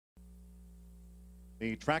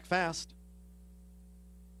the track fast.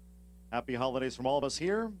 Happy holidays from all of us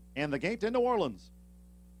here and the gate in New Orleans.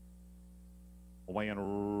 Away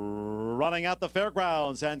and running at the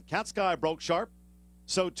fairgrounds, and Cat Sky broke sharp.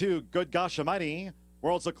 So too, Good Gosh Almighty.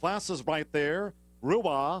 Worlds of Classes right there.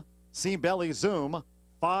 Rua, Sea Belly Zoom,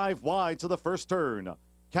 5 wide to the first turn.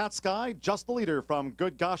 Cat Sky just the leader from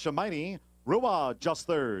Good Gosh Almighty. Rua just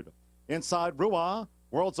third. Inside Rua,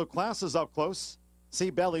 Worlds of Classes up close. Sea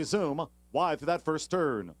Belly Zoom wide through that first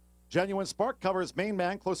turn. Genuine Spark covers Main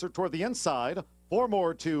Man closer toward the inside. 4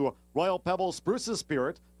 more to Royal Pebbles, Spruce's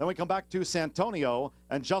Spirit. Then we come back to Santonio,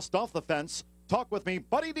 and just off the fence, Talk With Me,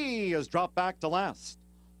 Buddy D is dropped back to last.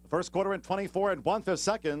 The first quarter in 24 and 1/5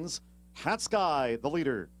 seconds. Cat Sky, the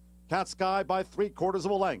leader. Cat Sky by 3/4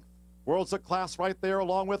 of a length. Worlds of Class right there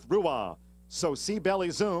along with Rua. So Sea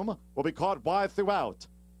Belly Zoom will be caught wide throughout.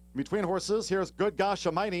 Between horses, here's Good Gosh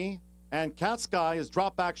Almighty, and Cat Sky is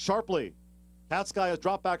dropped back sharply. Cat Sky has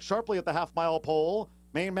dropped back sharply at the half-mile pole.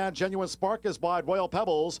 Main Man Genuine Spark is wide. Royal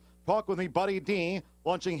Pebbles, Talk With Me, Buddy D,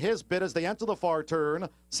 launching his bid as they enter the far turn.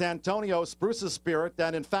 Santonio, Spruce's Spirit,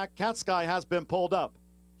 and in fact, Cat Sky has been pulled up.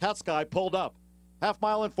 Cat Sky pulled up.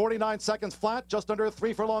 Half-mile in 49 seconds flat, just under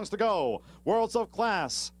 3 furlongs to go. Worlds of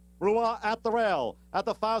Class, Rua at the rail, at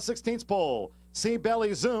the 5/16 pole. Sea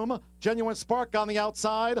Belly Zoom, Genuine Spark on the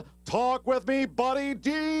outside. Talk With Me, Buddy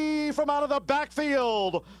D from out of the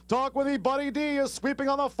backfield. Talk With Me, Buddy D is sweeping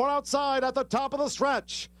on the far outside at the top of the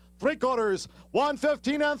stretch. 3/4,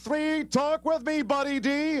 1:15 and 3. Talk With Me, Buddy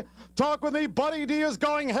D. Talk With Me, Buddy D is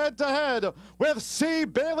going head to head with Sea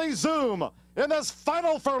Belly Zoom in this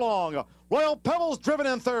final furlong. Royal Pebbles driven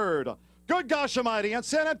in third. Good Gosh Almighty and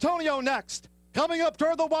San Antonio next. Coming up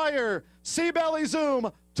toward the wire, Sea Belly Zoom,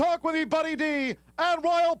 Talk With Me, Buddy D, and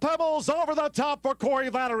Royal Pebbles over the top for Corey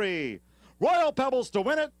Lanerie. Royal Pebbles to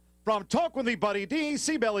win it from Talk With Me, Buddy D,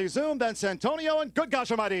 Sea Belly Zoom, then Santonio and Good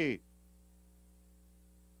Gosh Almighty.